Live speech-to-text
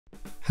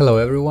Hello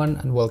everyone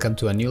and welcome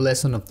to a new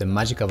lesson of the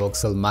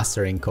Magicavoxel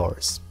mastering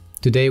course.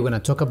 Today we're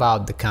going to talk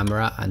about the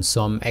camera and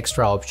some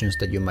extra options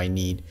that you might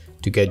need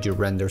to get your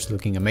renders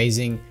looking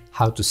amazing,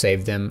 how to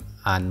save them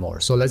and more.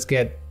 So let's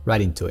get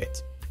right into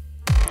it.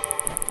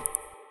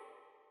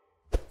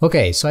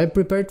 Okay, so I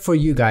prepared for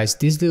you guys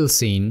this little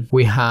scene.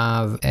 We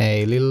have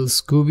a little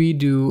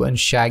Scooby-Doo and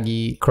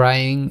Shaggy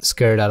crying,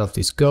 scared out of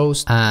this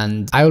ghost,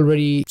 and I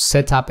already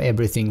set up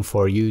everything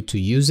for you to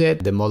use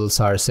it. The models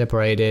are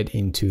separated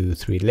into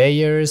 3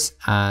 layers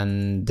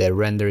and the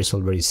render is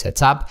already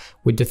set up.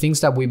 With the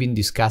things that we've been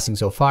discussing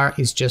so far,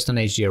 it's just an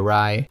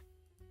HDRI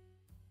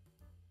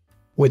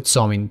with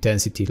some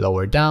intensity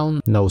lower down,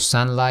 no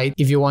sunlight.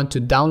 If you want to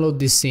download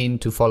this scene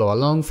to follow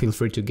along, feel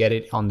free to get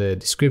it on the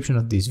description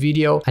of this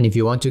video. And if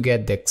you want to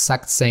get the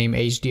exact same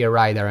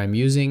HDRI that I'm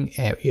using,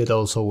 it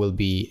also will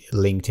be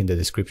linked in the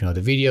description of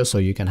the video so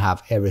you can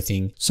have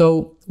everything.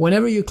 So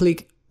whenever you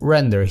click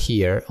render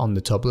here on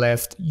the top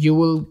left, you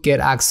will get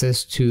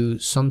access to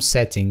some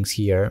settings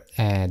here,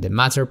 the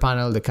matter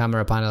panel, the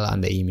camera panel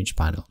and the image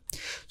panel.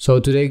 So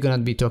today we're going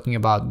to be talking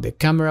about the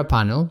camera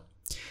panel.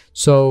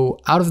 So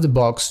out of the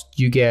box,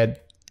 you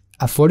get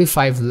a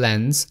 45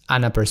 lens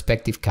and a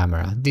perspective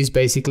camera. This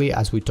basically,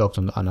 as we talked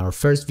on our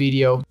first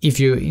video, if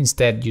you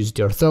instead use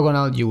the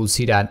orthogonal, you will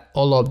see that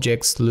all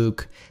objects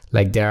look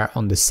like they're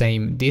on the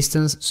same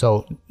distance.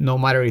 So no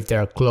matter if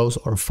they're close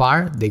or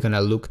far, they're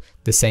gonna look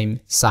the same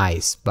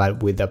size.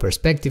 But with the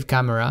perspective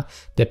camera,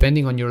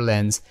 depending on your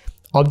lens,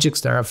 objects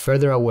that are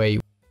further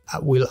away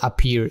will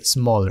appear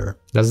smaller.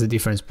 That's the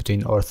difference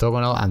between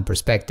orthogonal and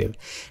perspective.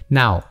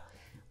 Now,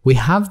 we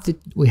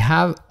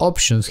have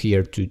options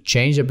here to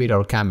change a bit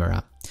our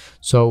camera.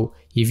 So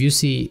if you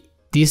see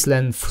this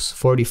lens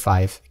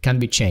 45 can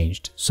be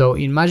changed. So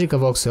in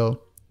Magicavoxel,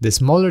 the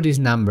smaller this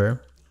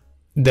number,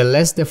 the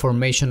less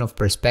deformation of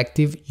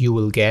perspective you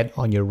will get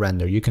on your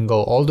render. You can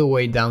go all the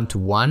way down to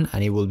 1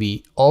 and it will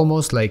be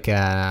almost like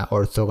an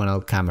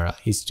orthogonal camera.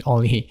 It's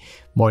only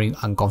more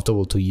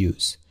uncomfortable to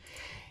use.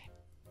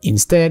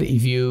 Instead,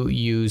 if you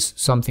use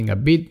something a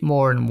bit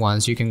more than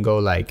once, you can go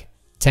like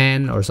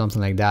 10 or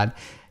something like that.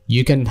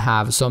 You can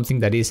have something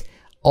that is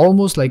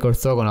almost like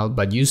orthogonal,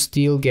 but you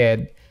still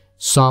get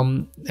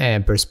some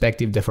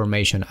perspective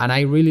deformation. And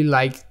I really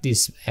like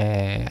this.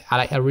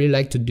 I really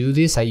like to do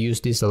this. I use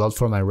this a lot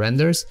for my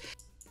renders.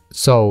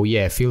 So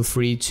yeah, feel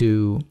free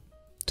to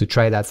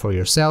try that for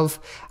yourself.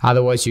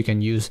 Otherwise, you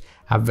can use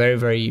a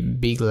very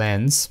big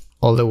lens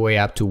all the way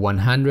up to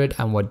 100.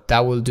 And what that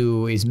will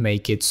do is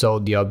make it so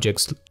the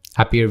objects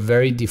appear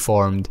very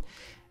deformed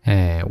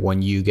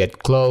when you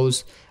get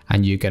close.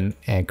 And you can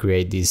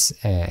create these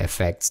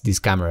effects, these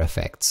camera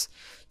effects.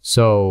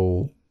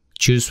 So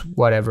choose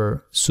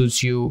whatever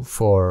suits you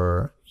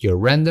for your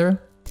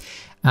render.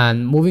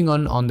 And moving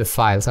on the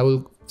files, I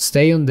will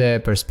stay on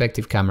the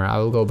perspective camera. I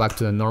will go back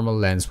to the normal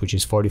lens, which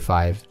is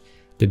 45,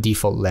 the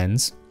default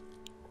lens,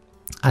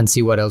 and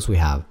see what else we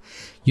have.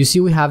 You see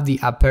we have the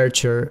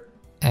aperture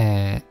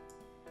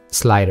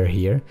slider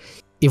here.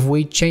 If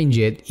we change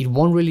it, it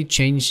won't really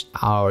change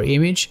our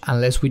image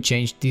unless we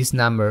change this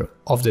number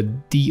of the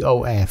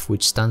DOF,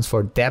 which stands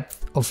for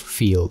depth of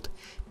field.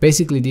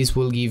 Basically, this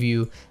will give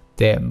you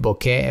the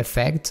bokeh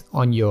effect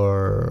on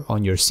your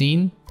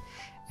scene,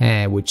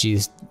 which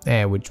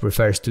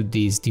refers to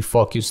these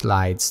defocused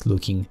lights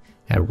looking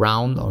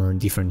round or in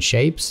different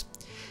shapes.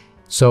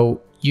 So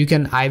you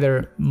can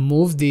either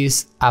move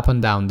this up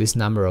and down, this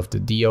number of the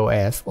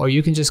DOF, or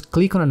you can just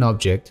click on an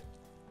object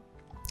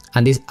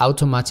and this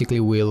automatically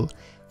will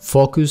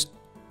focus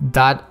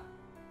that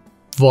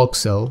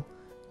voxel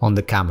on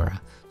the camera.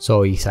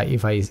 So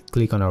if I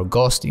click on our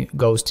ghost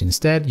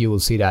instead, you will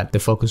see that the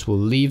focus will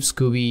leave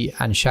Scooby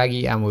and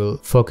Shaggy and will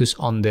focus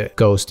on the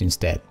ghost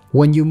instead.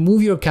 When you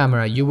move your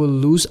camera, you will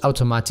lose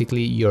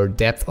automatically your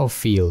depth of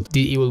field.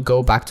 It will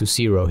go back to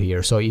 0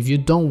 here. So if you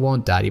don't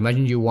want that,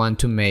 imagine you want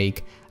to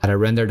make a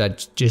render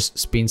that just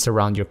spins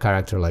around your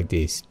character like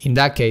this. In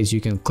that case,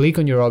 you can click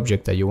on your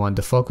object that you want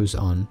the focus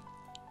on,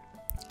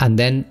 and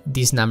then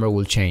this number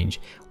will change.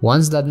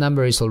 Once that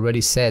number is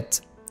already set,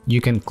 you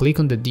can click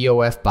on the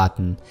DOF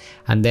button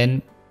and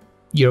then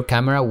your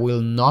camera will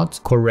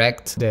not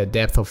correct the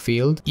depth of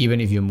field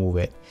even if you move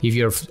it. If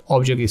your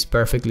object is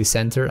perfectly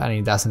centered and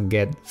it doesn't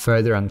get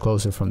further and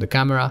closer from the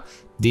camera,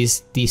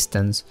 this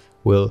distance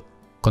will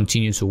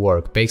continue to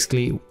work.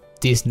 Basically,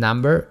 this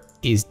number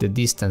is the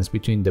distance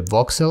between the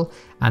voxel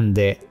and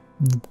the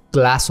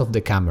glass of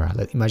the camera.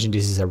 Imagine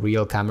this is a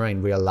real camera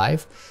in real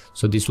life.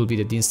 So this will be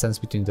the distance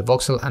between the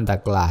voxel and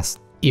that glass.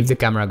 If the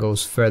camera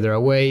goes further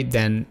away,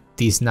 then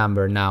this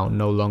number now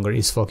no longer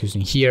is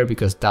focusing here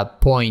because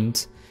that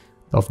point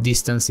of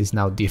distance is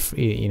now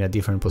in a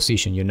different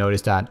position. You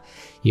notice that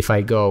if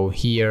I go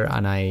here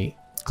and I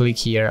click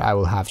here, I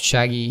will have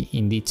Shaggy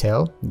in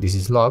detail. This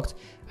is locked.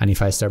 And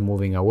if I start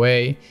moving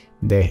away,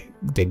 the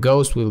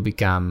ghost will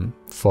become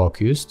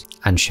focused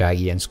and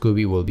Shaggy and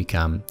Scooby will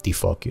become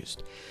defocused.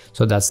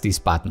 So that's this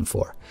button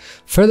for.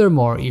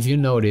 Furthermore, if you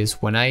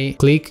notice, when I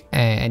click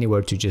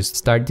anywhere to just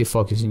start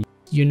defocusing,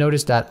 you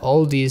notice that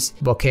all this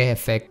bokeh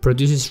effect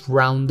produces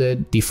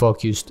rounded,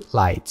 defocused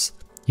lights.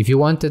 If you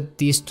wanted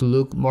this to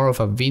look more of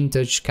a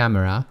vintage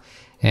camera,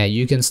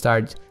 you can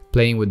start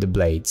playing with the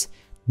blades.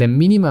 The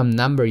minimum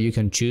number you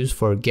can choose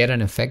for get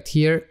an effect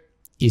here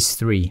is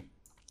 3,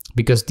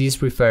 because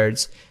this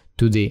refers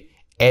to the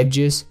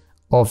edges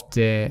of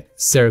the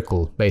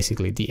circle,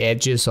 basically the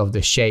edges of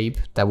the shape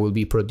that will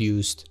be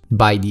produced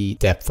by the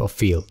depth of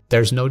field.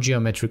 There's no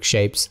geometric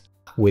shapes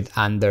with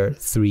under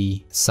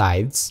 3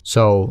 sides,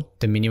 so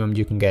the minimum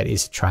you can get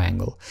is a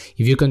triangle.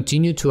 If you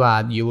continue to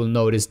add, you will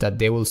notice that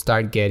they will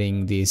start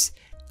getting these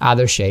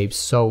other shapes.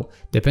 So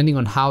depending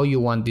on how you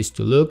want this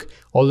to look,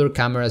 older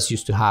cameras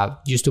used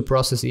to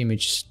process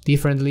images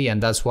differently,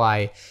 and that's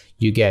why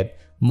you get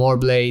more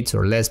blades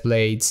or less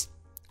blades.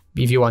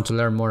 If you want to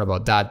learn more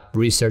about that,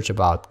 research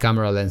about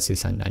camera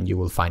lenses and you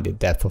will find the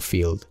depth of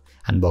field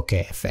and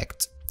bokeh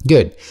effect.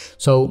 Good.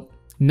 So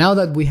now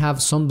that we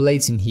have some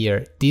blades in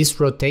here, this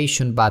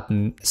rotation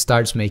button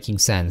starts making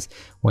sense.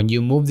 When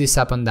you move this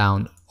up and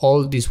down,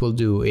 all this will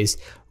do is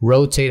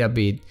rotate a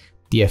bit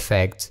the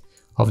effect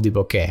of the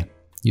bokeh.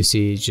 You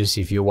see, just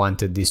if you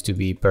wanted this to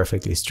be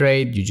perfectly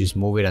straight, you just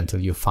move it until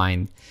you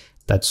find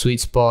that sweet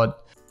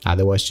spot.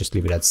 Otherwise, just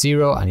leave it at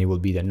 0 and it will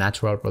be the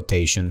natural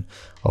rotation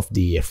of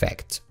the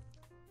effect.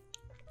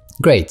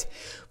 Great.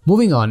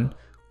 Moving on,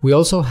 we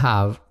also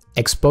have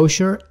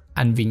exposure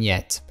and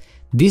vignette.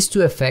 These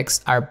two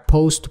effects are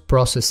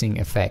post-processing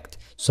effect.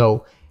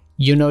 So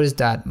you notice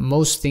that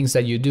most things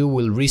that you do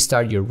will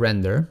restart your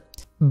render,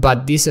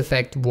 but this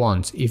effect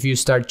won't. If you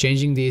start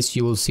changing this,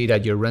 you will see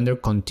that your render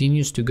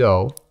continues to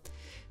go,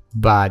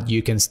 but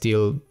you can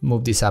still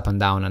move this up and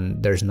down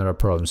and there's not a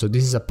problem. So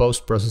this is a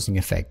post-processing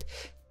effect.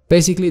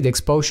 Basically, the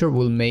exposure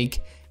will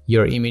make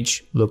your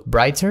image look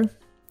brighter.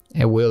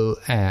 It will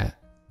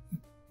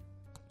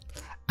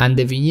and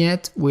the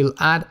vignette will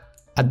add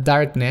a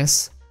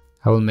darkness.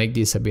 I will make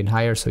this a bit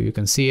higher so you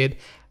can see it.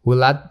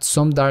 We'll add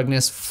some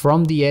darkness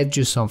from the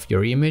edges of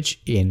your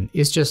image in.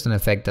 It's just an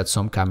effect that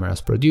some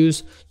cameras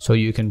produce, so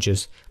you can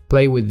just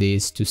play with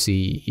this to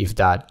see if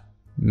that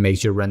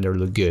makes your render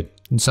look good.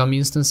 In some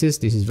instances,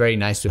 this is very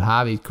nice to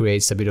have. It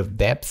creates a bit of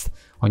depth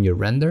on your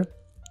render.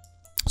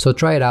 So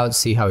try it out,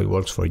 see how it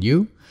works for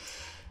you.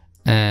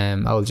 I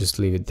will just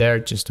leave it there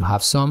just to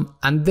have some.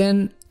 And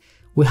then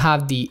we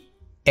have the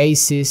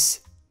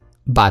ACES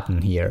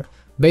button here.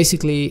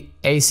 Basically,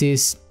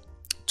 ACES,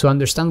 to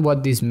understand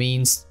what this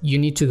means, you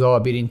need to go a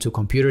bit into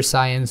computer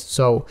science.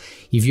 So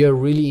if you're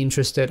really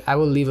interested, I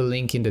will leave a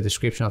link in the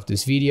description of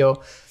this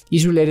video.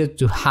 It's related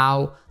to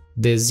how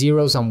the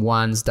zeros and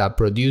ones that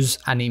produce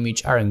an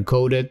image are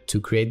encoded to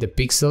create the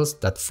pixels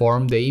that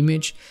form the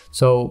image.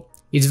 So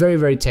it's very,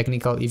 very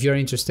technical. If you're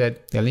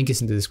interested, the link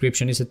is in the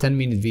description. It's a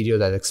 10-minute video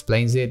that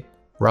explains it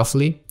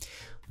roughly.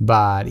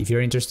 But if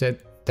you're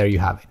interested, there you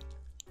have it.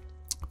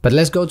 But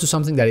let's go to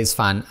something that is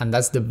fun, and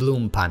that's the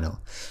bloom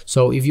panel.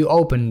 So if you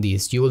open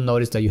this, you will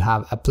notice that you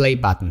have a play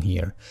button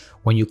here.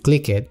 When you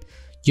click it,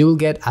 you will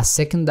get a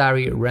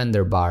secondary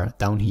render bar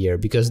down here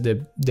because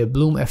the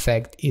bloom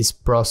effect is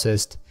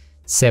processed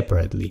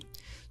separately.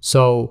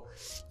 So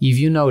if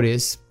you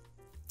notice,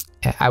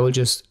 I will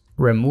just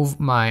remove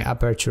my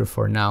aperture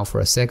for now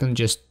for a second,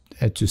 just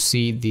to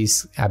see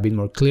this a bit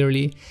more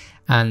clearly.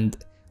 And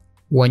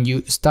when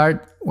you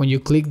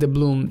click the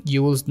bloom,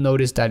 you will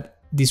notice that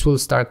this will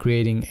start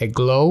creating a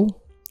glow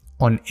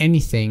on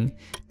anything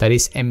that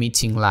is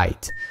emitting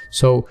light.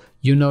 So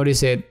you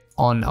notice it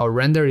on our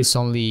render is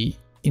only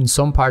in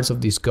some parts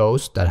of this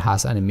ghost that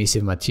has an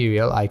emissive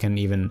material. I can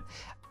even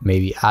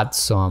maybe add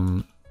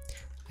some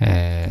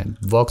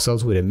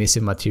voxels with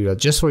emissive material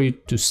just for you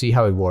to see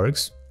how it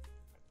works.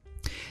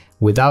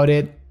 Without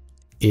it,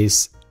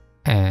 is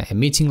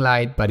emitting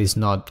light, but it's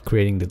not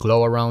creating the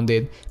glow around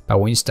it.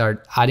 But when you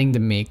start adding the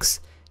mix,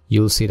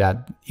 you'll see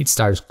that it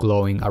starts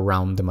glowing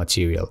around the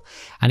material.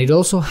 And it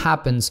also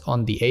happens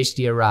on the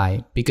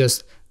HDRI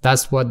because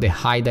that's what the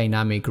high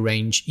dynamic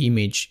range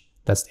image,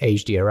 that's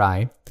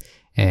HDRI,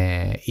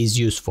 is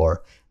used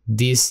for.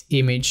 This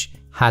image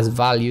has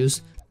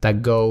values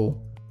that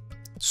go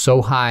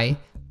so high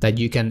that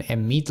you can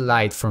emit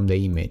light from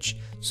the image.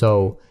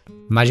 So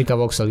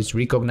Magicavoxel is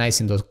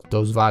recognizing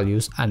those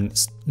values and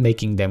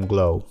making them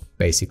glow,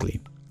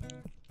 basically.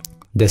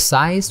 The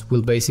size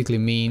will basically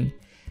mean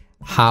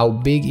how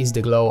big is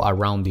the glow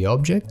around the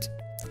object,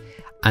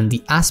 and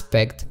the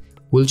aspect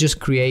will just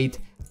create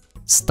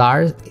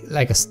stars,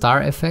 like a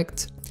star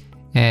effect,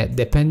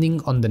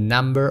 depending on the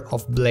number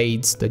of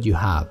blades that you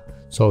have.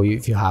 So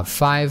if you have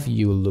 5,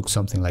 you will look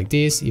something like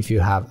this. If you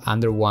have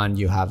under 1,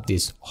 you have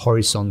this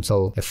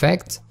horizontal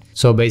effect.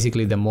 So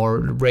basically, the more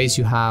rays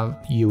you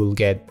have, you will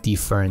get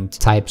different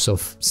types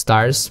of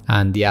stars,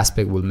 and the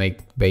aspect will make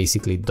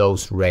basically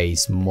those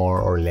rays more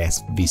or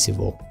less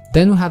visible.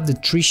 Then we have the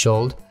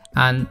threshold,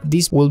 and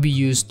this will be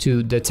used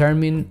to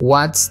determine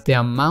what's the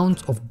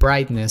amount of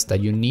brightness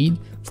that you need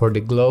for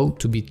the glow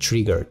to be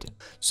triggered.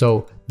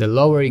 So the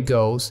lower it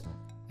goes,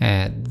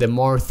 the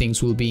more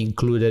things will be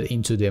included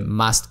into the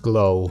must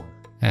glow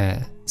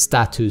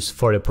status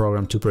for the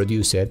program to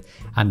produce it,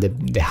 and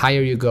the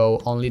higher you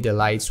go, only the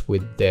lights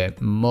with the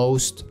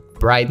most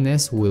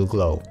brightness will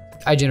glow.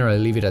 I generally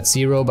leave it at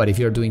 0, but if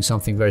you're doing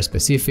something very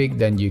specific,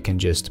 then you can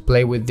just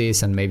play with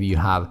this, and maybe you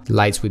have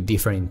lights with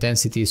different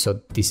intensities, so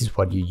this is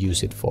what you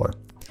use it for.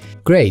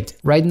 Great,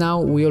 right now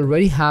we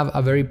already have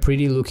a very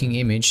pretty looking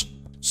image,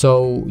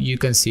 so you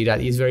can see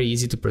that it's very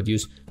easy to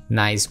produce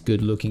nice,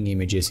 good looking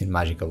images in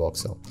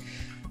Magicavoxel.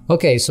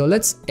 Okay, so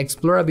let's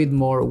explore a bit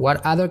more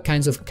what other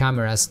kinds of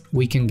cameras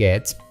we can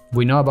get.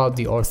 We know about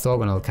the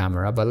orthogonal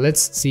camera, but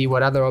let's see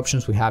what other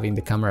options we have in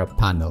the camera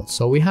panel.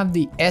 So we have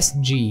the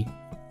SG,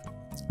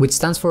 which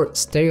stands for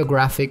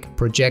stereographic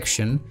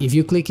projection. If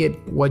you click it,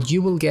 what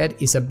you will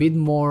get is a bit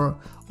more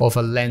of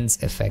a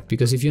lens effect,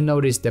 because if you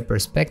notice, the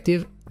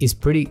perspective is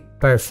pretty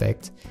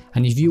perfect,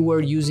 and if you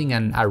were using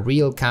a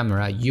real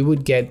camera, you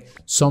would get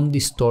some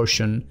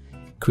distortion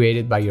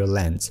created by your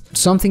lens.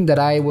 Something that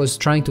I was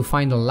trying to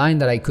find online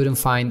that I couldn't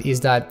find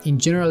is that in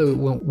general,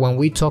 when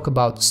we talk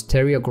about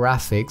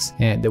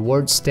stereographics, the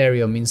word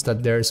stereo means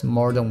that there's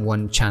more than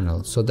one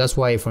channel. So that's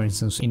why, for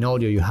instance, in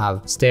audio you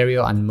have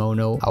stereo and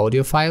mono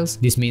audio files.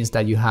 This means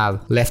that you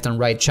have left and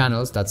right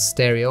channels, that's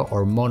stereo,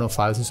 or mono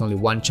files is only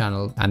one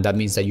channel, and that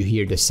means that you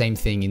hear the same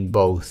thing in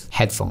both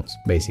headphones,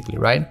 basically,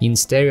 right? In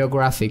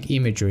stereographic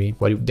imagery,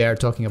 what they're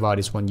talking about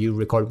is when you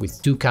record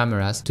with two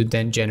cameras to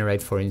then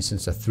generate, for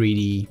instance, a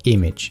 3D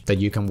image that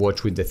you can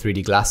watch with the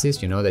 3D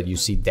glasses, you know, that you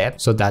see depth.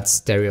 So that's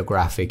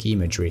stereographic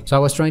imagery. So I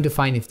was trying to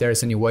find if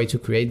there's any way to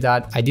create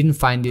that. I didn't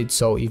find it,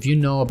 so if you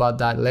know about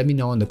that, let me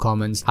know in the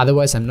comments.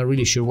 Otherwise, I'm not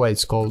really sure why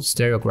it's called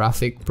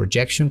stereographic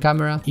projection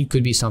camera. It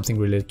could be something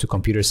related to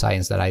computer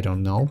science that I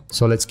don't know.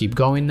 So let's keep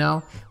going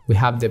now. We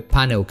have the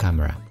Pano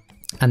camera,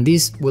 and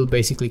this will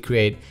basically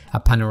create a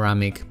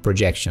panoramic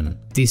projection.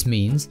 This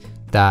means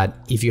that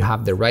if you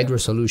have the right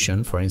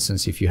resolution, for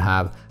instance, if you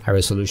have a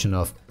resolution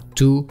of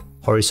 2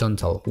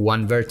 horizontal,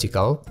 1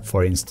 vertical,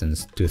 for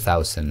instance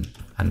 2000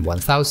 and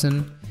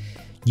 1000,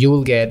 you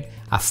will get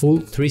a full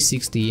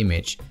 360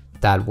 image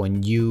that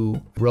when you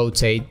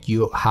rotate,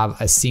 you have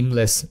a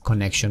seamless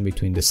connection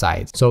between the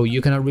sides. So you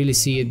cannot really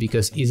see it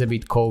because it's a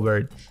bit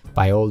covered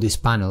by all these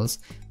panels,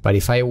 but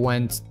if I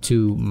went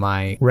to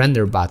my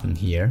render button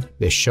here,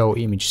 the show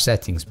image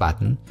settings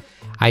button,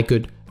 I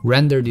could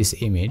render this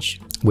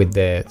image with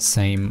the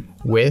same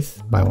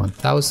width by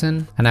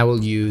 1000, and I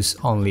will use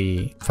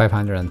only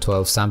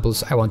 512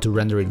 samples. I want to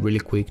render it really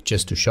quick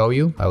just to show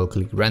you. I will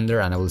click render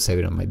and I will save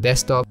it on my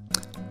desktop.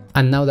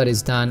 And now that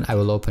it's done, I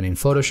will open in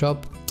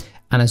Photoshop.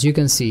 And as you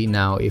can see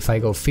now, if I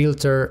go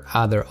filter,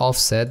 other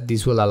offset,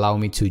 this will allow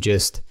me to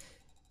just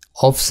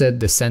offset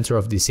the center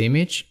of this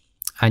image.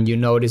 And you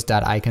notice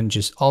that I can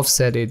just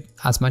offset it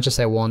as much as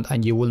I want,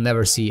 and you will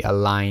never see a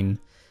line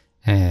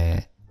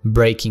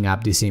breaking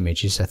up this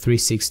image. It's a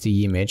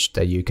 360 image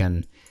that you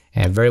can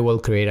very well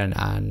create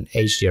an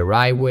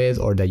HDRI with,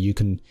 or that you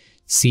can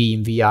see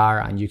in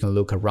VR and you can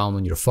look around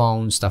on your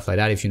phone, stuff like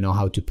that, if you know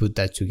how to put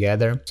that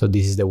together. So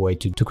this is the way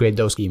to create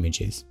those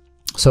images.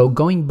 So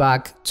going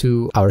back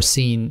to our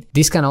scene,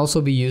 this can also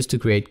be used to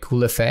create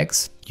cool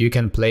effects. You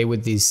can play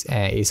with this.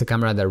 It's a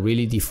camera that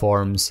really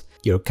deforms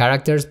your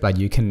characters, but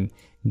you can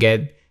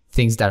get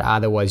things that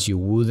otherwise you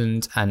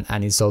wouldn't,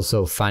 and it's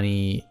also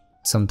funny.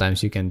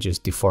 Sometimes you can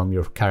just deform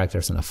your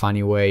characters in a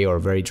funny way or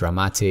very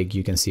dramatic.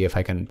 You can see if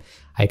I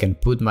can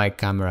put my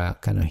camera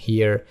kind of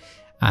here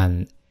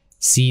and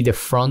see the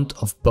front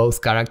of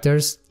both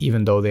characters,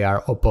 even though they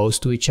are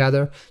opposed to each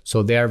other.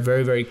 So there are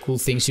very, very cool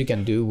things you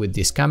can do with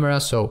this camera.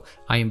 So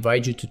I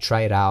invite you to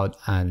try it out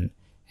and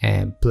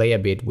play a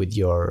bit with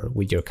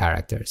your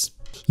characters.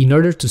 In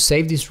order to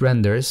save these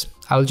renders,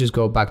 I'll just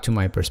go back to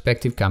my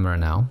perspective camera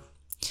now.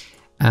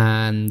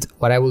 And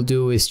what I will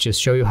do is just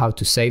show you how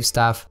to save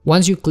stuff.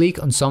 Once you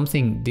click on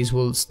something, this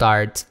will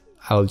start.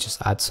 I'll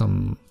just add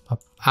some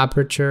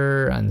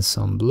aperture and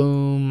some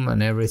bloom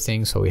and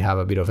everything, so we have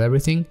a bit of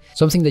everything.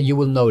 Something that you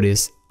will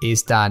notice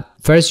is that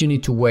first you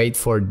need to wait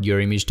for your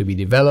image to be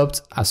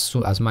developed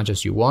as much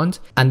as you want,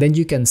 and then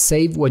you can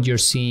save what you're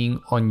seeing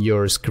on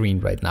your screen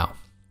right now.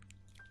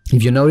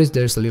 If you notice,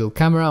 there's a little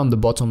camera on the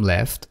bottom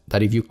left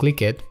that if you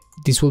click it,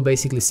 this will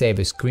basically save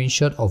a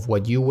screenshot of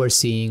what you were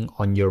seeing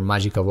on your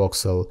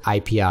Magicavoxel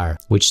IPR,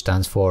 which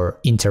stands for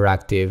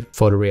Interactive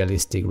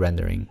Photorealistic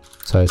Rendering.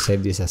 So I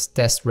save this as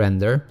test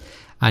render.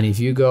 And if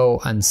you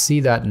go and see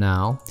that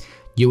now,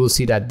 you will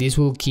see that this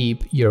will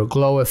keep your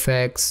glow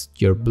effects,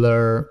 your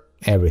blur,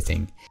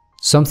 everything.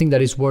 Something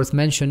that is worth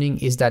mentioning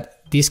is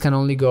that this can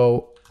only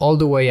go all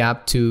the way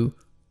up to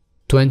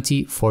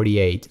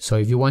 2048. So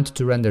if you wanted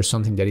to render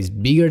something that is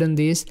bigger than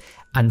this,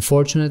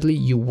 unfortunately,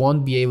 you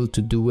won't be able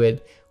to do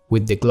it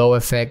with the glow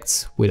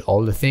effects, with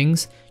all the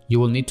things. You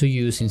will need to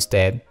use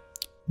instead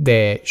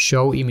the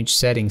show image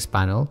settings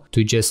panel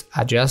to just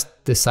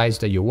adjust the size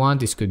that you want.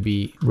 This could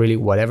be really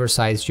whatever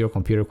size your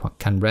computer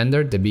can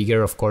render. The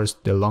bigger, of course,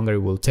 the longer it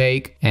will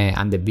take,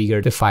 and the bigger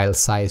the file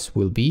size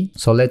will be.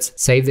 So let's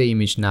save the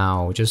image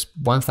now, just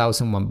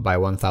 1000 by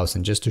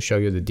 1000, just to show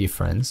you the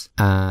difference.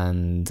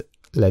 And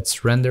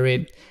let's render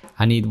it,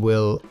 and it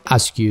will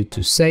ask you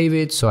to save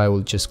it. So I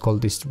will just call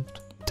this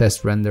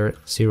test render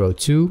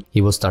 02, it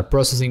will start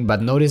processing,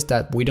 but notice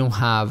that we don't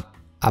have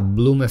a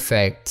bloom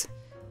effect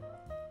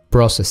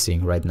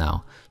processing right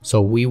now. So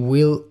we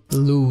will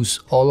lose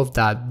all of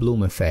that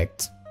bloom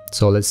effect.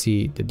 So let's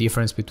see the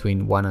difference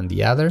between one and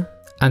the other.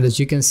 And as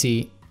you can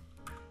see,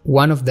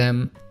 one of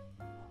them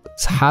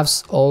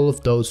has all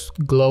of those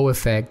glow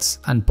effects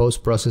and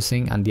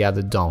post-processing and the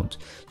other don't.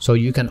 So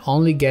you can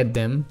only get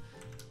them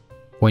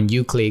when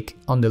you click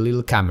on the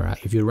little camera.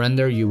 If you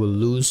render, you will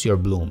lose your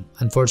bloom.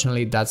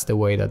 Unfortunately, that's the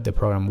way that the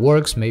program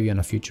works. Maybe on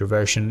a future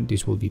version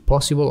this will be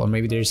possible, or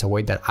maybe there is a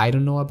way that I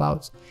don't know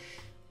about,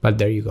 but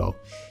there you go.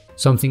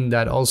 Something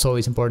that also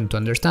is important to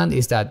understand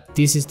is that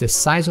this is the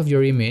size of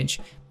your image,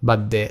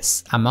 but the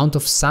amount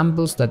of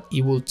samples that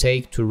it will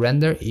take to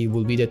render, it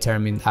will be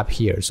determined up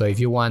here. So if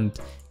you want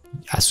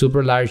a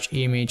super large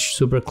image,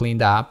 super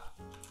cleaned up,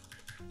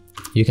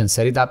 you can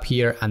set it up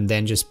here and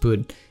then just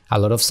put a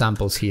lot of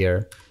samples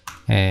here,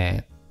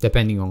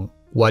 depending on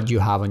what you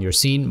have on your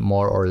scene,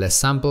 more or less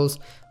samples,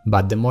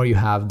 but the more you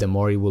have, the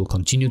more it will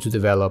continue to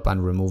develop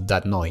and remove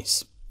that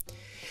noise.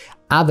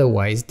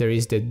 Otherwise, there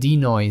is the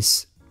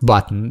denoise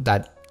button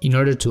that in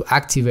order to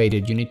activate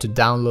it, you need to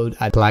download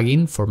a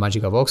plugin for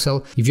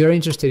Magicavoxel. If you're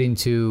interested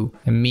into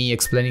me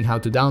explaining how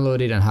to download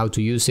it and how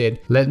to use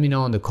it, let me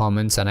know in the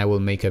comments and I will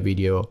make a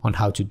video on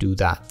how to do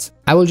that.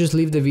 I will just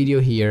leave the video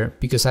here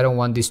because I don't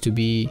want this to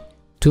be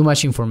too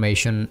much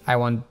information. I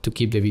want to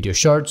keep the video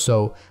short,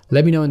 so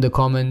let me know in the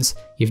comments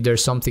if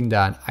there's something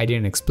that I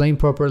didn't explain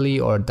properly,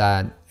 or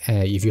that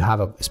if you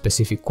have a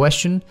specific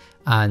question,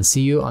 and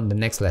see you on the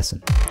next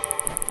lesson.